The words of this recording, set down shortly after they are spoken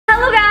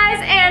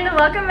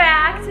welcome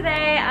back.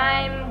 Today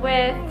I'm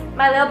with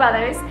my little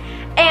brothers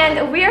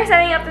and we are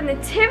setting up the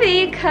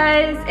nativity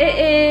because it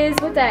is,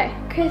 what day?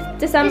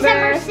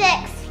 December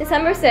 6th.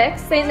 December 6th.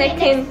 Saint Nick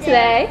came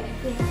today.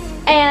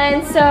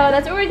 And so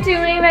that's what we're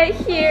doing right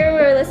here.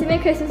 We're listening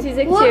to Christmas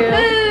music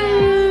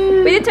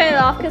too. We did turn it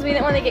off because we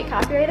didn't want to get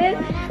copyrighted.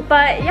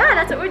 But yeah,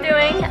 that's what we're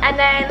doing. And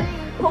then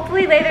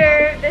hopefully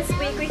later this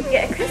week we can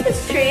get a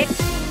Christmas tree.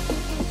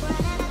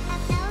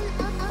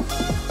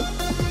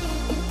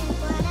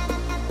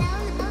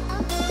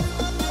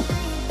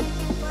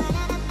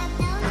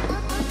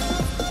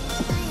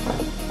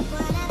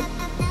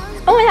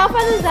 Oh, and how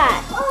fun is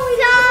that? Oh,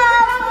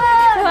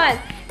 so fun.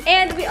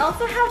 And we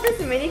also have this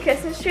mini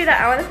Christmas tree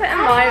that I want to put in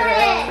my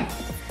room.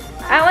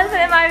 I want to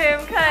put it in my room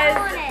because,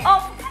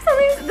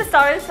 something, the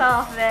stars fell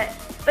off of it,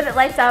 but it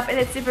lights up and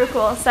it's super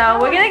cool. So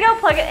we're going to go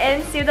plug it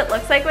in and see what it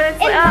looks like when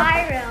it's lit up. In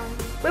my room.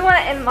 We want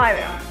it in my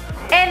room.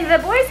 And the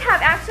boys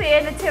have actually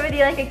a nativity,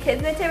 like a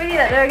kid's nativity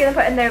that they're going to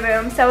put in their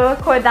room, so we'll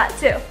record that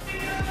too.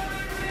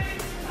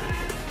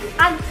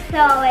 I'm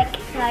so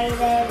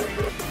excited.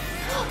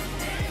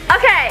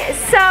 Okay,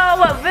 so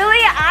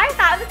really I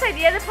thought of this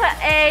idea to put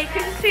a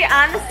Christmas tree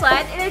on the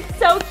sled and it's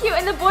so cute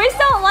and the boys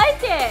don't like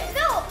it.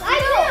 No,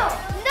 I do.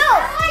 No,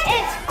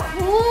 it's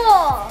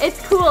cool. It's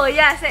cool,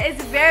 yes, it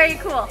is very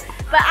cool.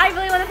 But I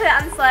really want to put it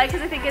on the sled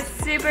because I think it's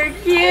super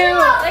cute.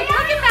 Like,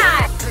 look at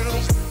that.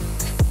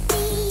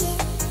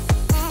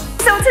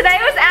 So today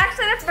was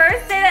actually the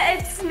first day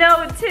that it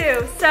snowed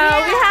too. So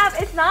we have,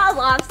 it's not a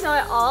lot of snow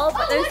at all,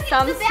 but there's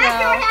some snow.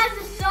 Backyard has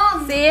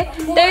some. See,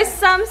 there's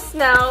some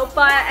snow,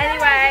 but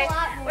anyway,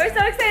 we're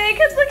so excited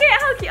because look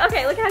at how cute.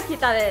 Okay, look at how cute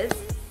that is.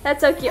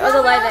 That's so cute. Oh,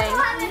 the lighting.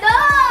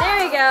 There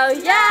we go.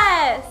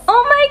 Yes.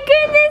 Oh my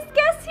goodness,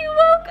 guess who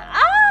woke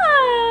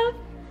up?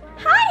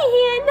 Hi,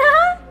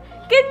 Hannah.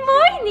 Good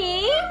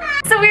morning.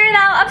 So we are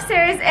now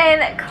upstairs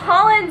in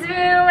Colin's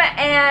room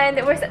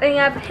and we're setting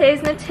up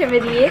his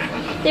nativity.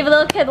 They have a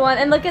little kid one,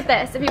 and look at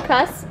this. If you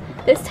press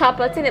this top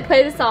button, it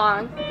plays a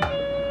song.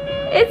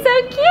 It's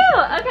so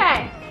cute.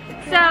 Okay.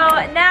 So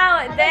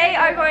now they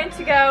are going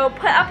to go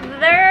put up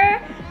their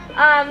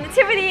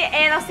nativity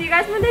and I'll see you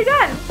guys when they're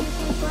done.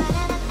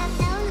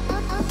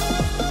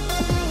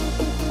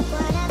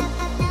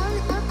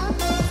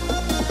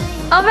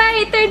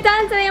 Alright, they're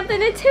done setting up the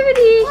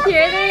nativity.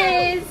 Here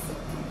it is.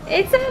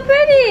 It's so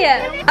pretty.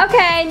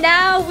 Okay,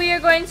 now we are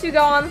going to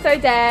go on the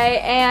third day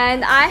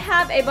and I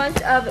have a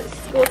bunch of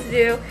school to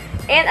do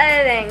and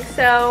editing.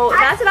 So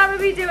that's what I'm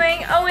going to be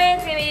doing.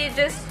 Owen's going to be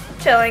just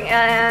chilling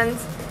and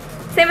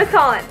same with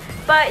Colin.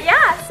 But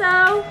yeah,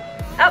 so,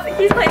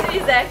 he's playing the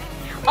music.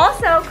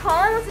 Also,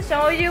 Colin wants to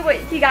show you what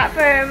he got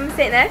from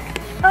St. Nick.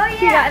 Oh yeah.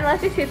 He got an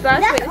electric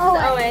toothbrush. Wait, this is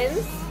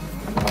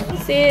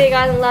Owen's. See, they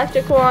got an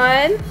electric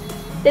one.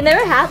 They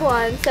never had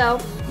one, so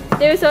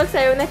they were so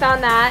excited when they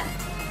found that.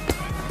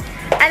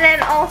 And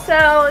then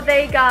also,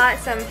 they got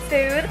some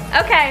food.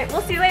 Okay,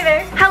 we'll see you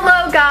later.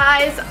 Hello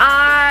guys,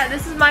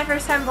 this is my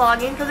first time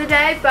vlogging for the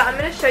day, but I'm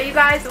going to show you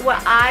guys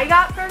what I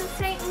got from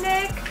St.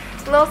 Nick.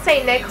 Little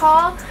St. Nick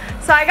haul.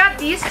 So I got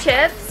these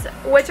chips,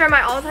 which are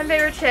my all-time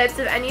favorite chips.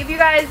 If any of you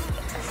guys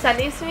send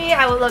these to me,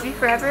 I will love you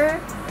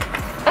forever.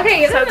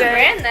 Okay, give them a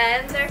brand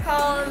then. They're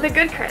called the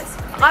Good Crisp,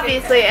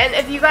 obviously. And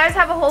if you guys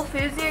have a Whole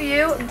Foods near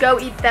you, go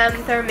eat them.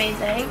 They're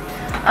amazing.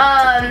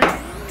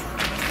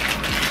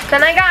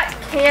 Then I got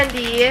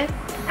candy.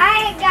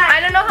 I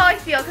don't know how I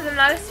feel because I'm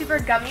not a super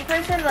gummy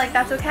person, but like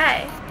that's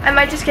okay. I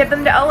might just give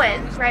them to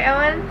Owen, right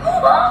Owen?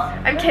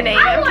 I'm kidding,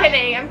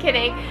 I'm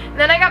kidding. And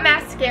then I got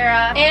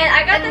mascara. And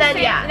I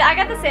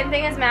got the same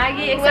thing as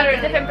Maggie, except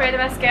a different brand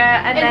of mascara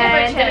and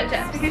then different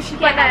chips. Because she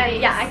can't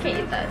yeah, I can't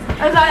eat those.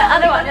 The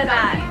other one is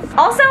that.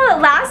 Also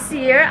last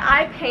year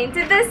I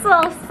painted this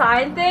little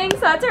sign thing, so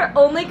that's our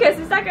only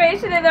Christmas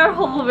decoration in our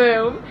whole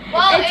room.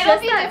 Well, it'll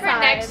be different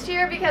next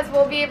year because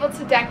we'll be able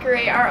to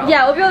decorate our own.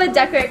 Yeah, we'll be able to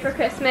decorate for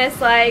Christmas,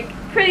 like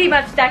pretty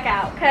much deck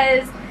out,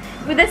 because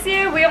this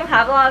year we don't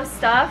have a lot of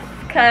stuff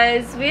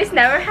because we just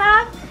never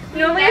have. We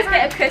normally just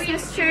get a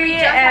Christmas tree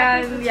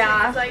and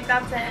yeah, like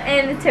that's it.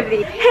 And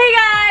nativity. Hey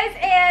guys,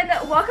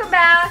 and welcome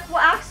back. Well,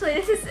 actually,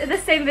 this is the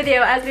same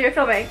video as we were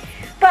filming,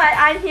 but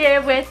I'm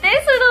here with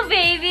this little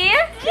baby,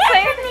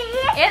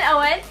 and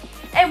Owen,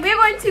 and we're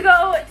going to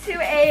go to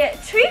a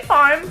tree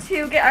farm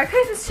to get our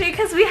Christmas tree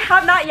because we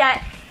have not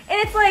yet, and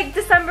it's like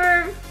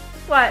December,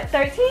 what,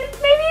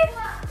 13th maybe?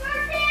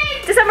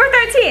 December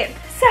 13th.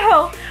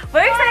 So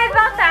we're excited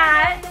about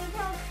that.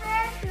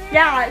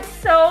 Yeah, it's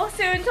so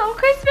soon till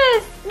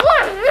Christmas.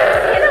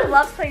 Anna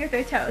loves playing with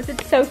her toes.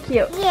 It's so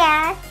cute.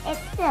 Yeah,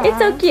 it's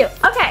so cute.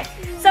 Okay,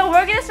 so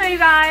we're gonna show you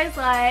guys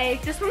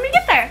like just when we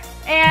get there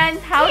and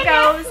how it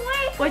goes,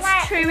 which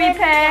tree we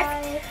pick,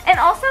 and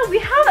also we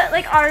have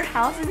like our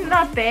house isn't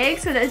that big,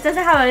 so that it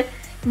doesn't have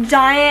a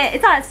giant.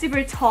 It's not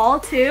super tall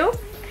too,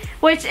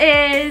 which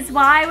is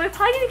why we're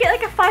probably gonna get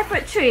like a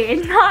 5-foot tree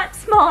and not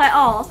small at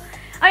all.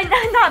 I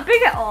mean, not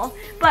big at all,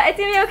 but it's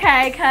gonna be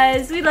okay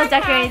because we love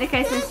decorating the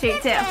Christmas tree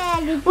too.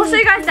 We'll show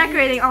you guys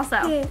decorating also.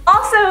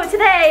 Also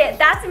today,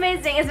 That's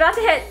Amazing is about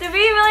to hit 3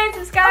 million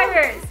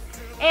subscribers.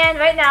 And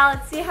right now,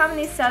 let's see how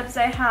many subs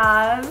I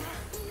have.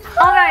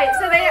 Alright,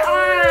 so they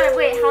are,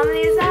 wait, how many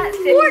is that?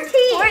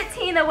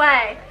 14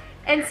 away.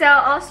 And so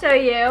I'll show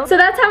you. So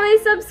that's how many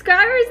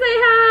subscribers they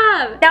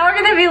have. Now we're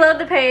gonna reload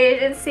the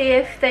page and see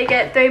if they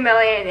get 3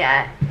 million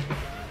yet.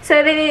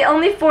 So they need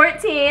only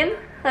 14.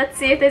 Let's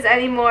see if there's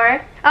any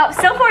more. Oh,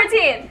 still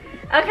 14.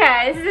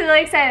 Okay, this is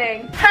really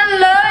exciting.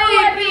 Hello,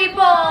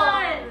 people!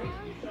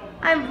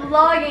 I'm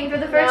vlogging for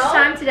the first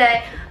time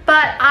today,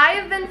 but I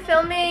have been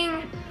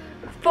filming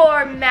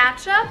for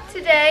matchup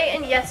today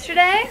and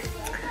yesterday.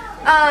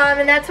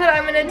 And that's what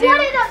I'm gonna do.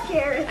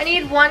 I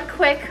need one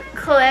quick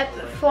clip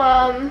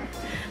from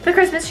the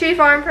Christmas tree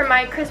farm for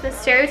my Christmas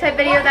stereotype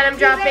video that I'm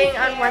dropping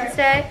on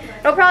Wednesday.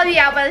 It'll probably be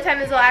out by the time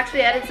Isabel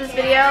actually edits this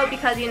video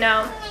because, you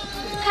know,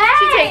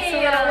 she takes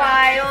a little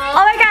while.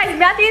 Oh my guys,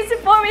 Matthew's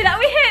informed me that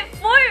we hit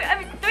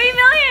 3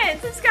 million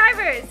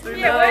subscribers.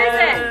 Here, where is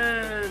it?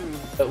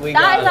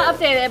 That is not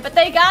updated, but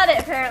they got it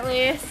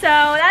apparently. So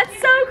that's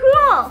so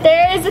cool.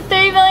 There is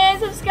 3 million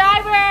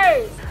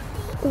subscribers.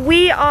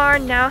 We are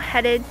now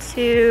headed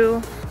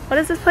to, what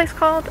is this place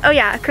called? Oh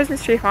yeah,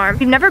 Christmas tree farm.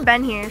 We've never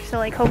been here, so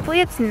like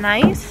hopefully it's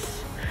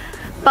nice.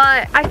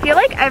 But I feel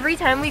like every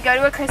time we go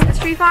to a Christmas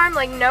tree farm,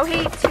 like no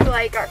hate to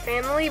like our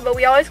family, but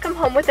we always come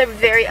home with a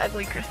very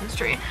ugly Christmas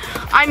tree.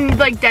 I'm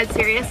like dead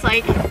serious,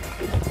 like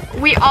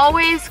we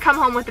always come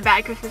home with a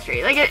bad Christmas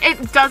tree. Like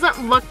it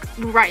doesn't look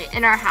right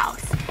in our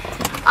house.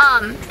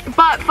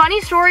 But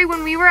funny story,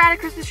 when we were at a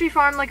Christmas tree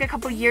farm like a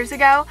couple years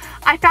ago,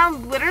 I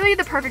found literally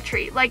the perfect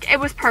tree. Like it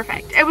was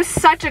perfect. It was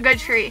such a good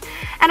tree.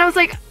 And I was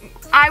like,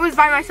 I was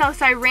by myself,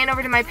 so I ran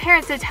over to my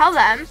parents to tell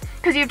them,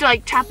 because you have to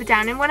like chop it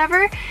down and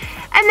whatever.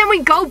 And then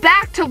we go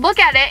back to look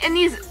at it and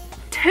these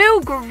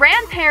 2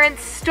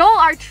 grandparents stole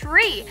our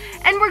tree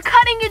and were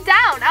cutting it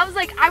down. I was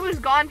like, I was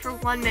gone for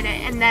 1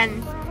 minute and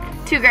then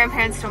 2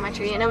 grandparents stole my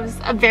tree, and it was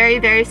a very,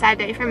 very sad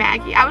day for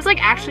Maggie. I was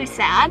like actually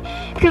sad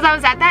because I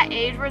was at that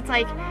age where it's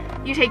like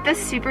you take this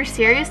super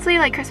seriously,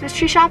 like Christmas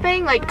tree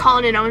shopping, like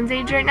calling in Owen's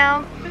age right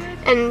now.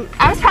 And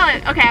I was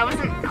probably, okay, I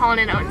wasn't calling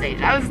in Owen's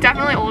age. I was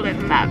definitely older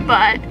than that,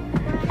 but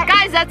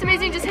guys, that's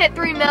amazing. Just hit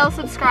 3 mil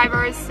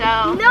subscribers,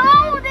 so.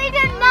 No, they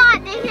did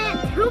not. They hit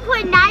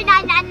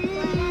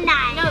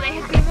 2.9999. No, they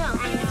hit 3 mil.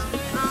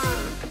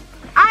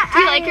 Do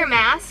you like your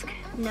mask?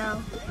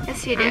 No.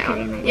 Yes, you do.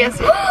 Yes.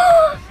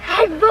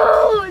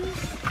 Headphones!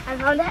 I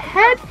found a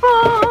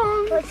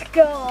headphone. Let's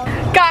go.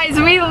 Guys,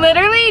 we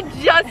literally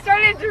just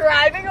started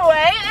driving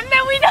away and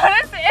then we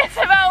noticed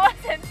Isabel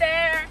wasn't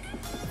there.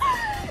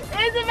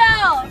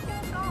 Isabel!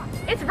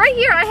 It's right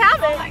here, I have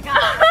it. Oh my god.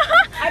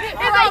 It's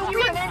like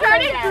we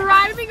started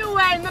driving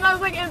away and then I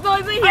was like, Isabel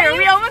isn't here.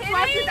 We almost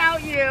left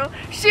without you.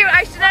 Shoot,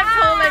 I should have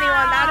told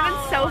anyone. That would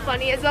have been so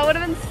funny. Isabel would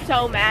have been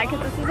so mad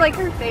because this is like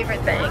her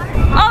favorite thing.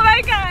 Oh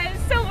my god,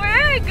 so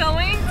we're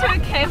going to a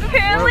camp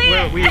apparently.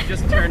 We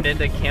just turned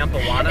into Camp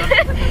Awana.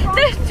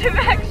 The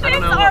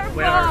directions are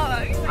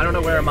wrong. I don't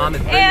know where our mom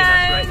is bringing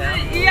us right now.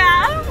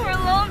 Yeah, we're a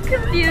little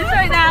confused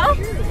right now.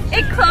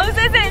 It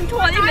closes in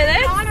 20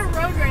 minutes. We're on a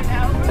road right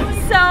now.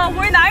 So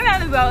we're not even on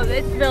the road,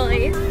 it's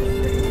Billy.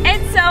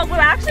 And so we're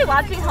actually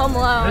watching Home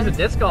Alone. There's a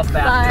disc golf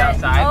basket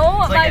outside.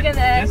 Oh it's my like goodness.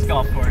 A disc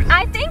golf course.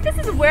 I think this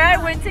is where I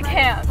went to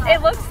camp.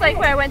 It looks like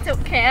where I went to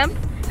camp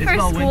for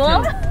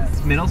school. Went to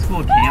middle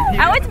school camp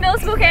here? I went to middle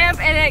school camp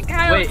and it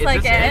kind of looks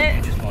like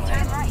it.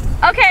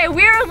 Okay,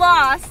 we're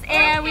lost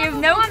and we have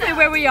no clue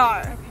where we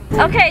are.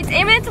 Okay, it's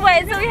 8 minutes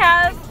away, so we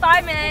have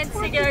 5 minutes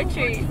to get our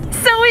tree.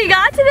 So we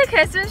got to the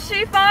Christmas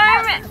tree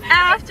farm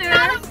after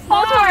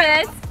multiple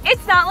minutes.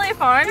 It's not like a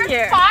farm here.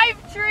 There's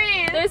 5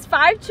 trees. There's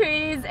 5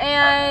 trees,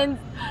 and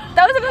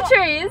those are the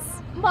trees.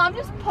 Mom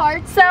just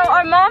parked. So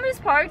our mom is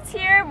parked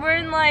here. We're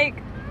in like,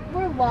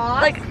 we're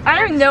lost. Like I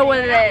don't know what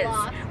it is.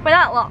 We're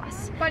not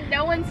lost. But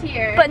no one's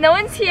here. But no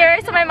one's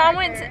here, so my mom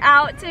went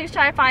out to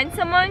try to find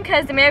someone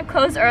because they may have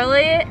closed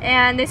early,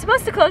 and they're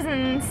supposed to close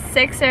in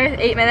 6 or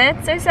 8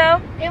 minutes or so.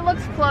 It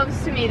looks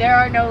close to me. There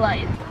are no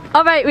lights.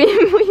 All right, we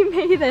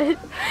made it.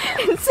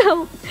 And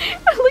so,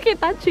 look at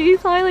that tree.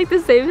 It's probably like the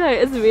same height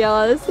as me,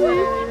 honestly.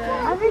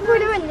 I think we're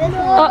doing this one.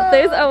 Oh,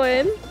 there's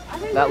Owen.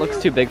 That looks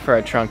too big for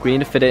our trunk. We need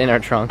to fit it in our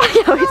trunk.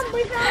 Yeah,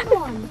 We found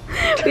one.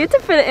 we have to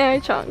fit it in our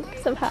trunk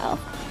somehow.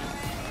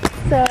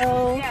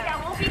 So,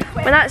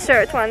 we're not sure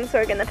which ones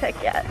we're gonna pick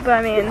yet. But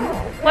I mean,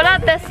 what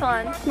about this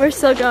one? We're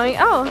still going.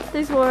 Oh,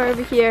 there's more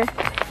over here.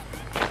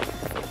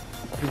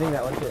 You think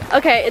that one's it?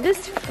 Okay, it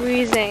is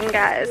freezing,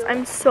 guys.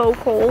 I'm so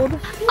cold.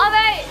 All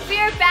right, we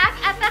are back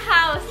at the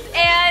house,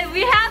 and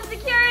we have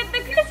secured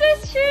the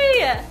Christmas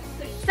tree.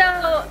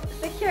 So,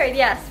 secured,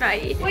 yes,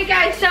 Maggie. Wait,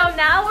 guys, so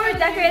now we're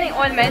decorating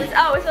ornaments.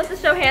 Oh, we're supposed to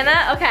show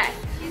Hannah? Okay,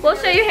 we'll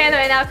show you Hannah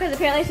right now, because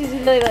apparently she's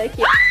really, really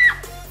cute.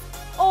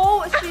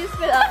 Oh, she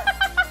spit up.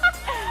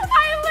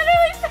 I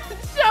literally said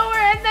show her,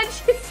 and then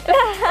she spit.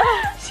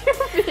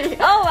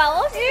 Oh,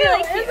 well, she's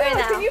really cute right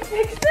now. Can you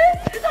fix it?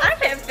 I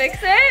can't fix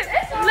it.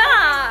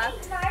 Nah.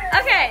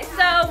 Okay,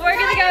 so we're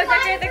gonna go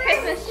decorate the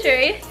Christmas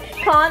tree.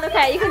 Come on,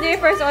 okay, you can do your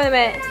first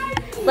ornament.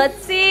 Let's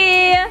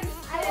see.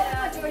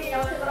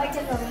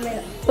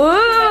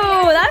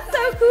 Ooh, that's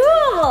so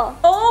cool.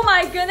 Oh Oh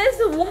my goodness,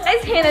 what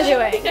is Hannah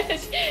doing?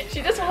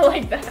 She doesn't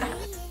like that.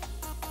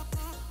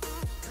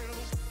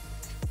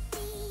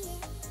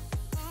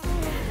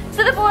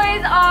 So the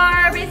boys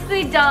are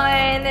basically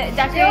done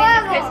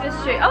decorating the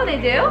Christmas tree. Oh, they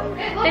do?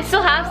 They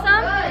still have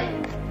some?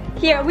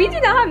 Here, we do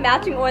not have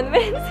matching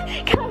ornaments.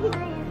 This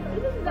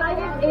is back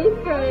in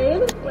 8th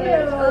grade.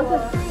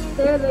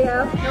 There they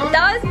go.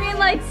 That was me in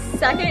like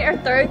 2nd or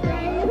 3rd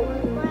grade.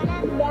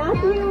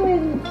 Matthew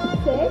in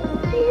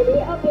 6th, maybe.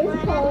 Oh, there's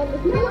Colin.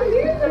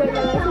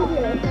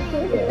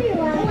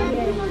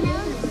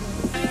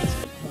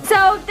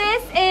 So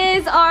this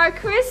is our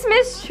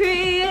Christmas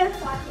tree.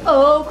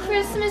 Oh,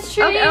 Christmas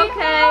tree.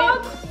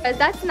 Okay.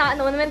 That's not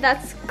an ornament,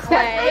 that's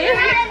clay.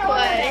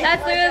 Clay.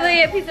 That's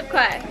literally a piece of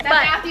clay. That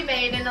Matthew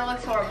made and it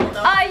looks horrible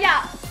though.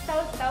 Yeah.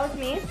 That was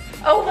me.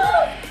 Oh.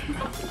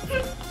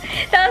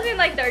 That was in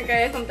like 3rd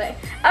grade or something.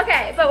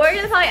 Okay, but we're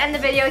gonna probably end the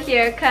video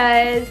here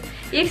because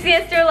you've seen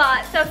us do a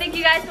lot. So thank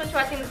you guys so much for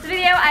watching this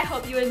video. I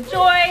hope you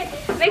enjoyed.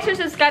 Make sure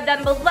to subscribe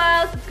down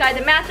below. Subscribe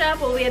to Matchup.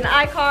 Will be an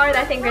iCard,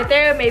 I think right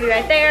there, maybe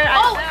right there.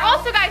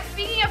 Also guys,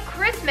 speaking of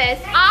Christmas,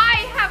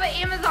 I have an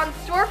Amazon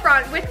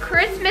storefront with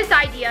Christmas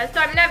ideas. So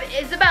I'm gonna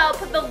have Isabel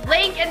put the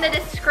link in the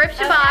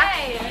description box.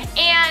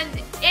 And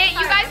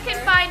you guys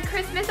can find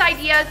Christmas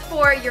ideas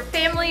for your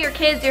family, your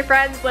kids, your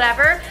friends,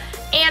 whatever.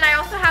 And I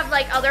also have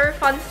like other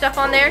fun stuff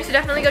on there, so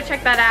definitely go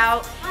check that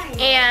out.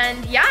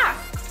 And yeah.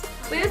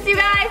 We will see you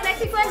guys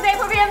next week Wednesday,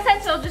 4 p.m.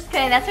 Central. Just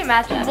kidding, that's our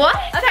Matchup. What?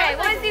 Okay,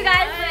 we'll see you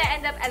guys when I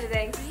end up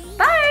editing.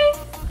 Bye!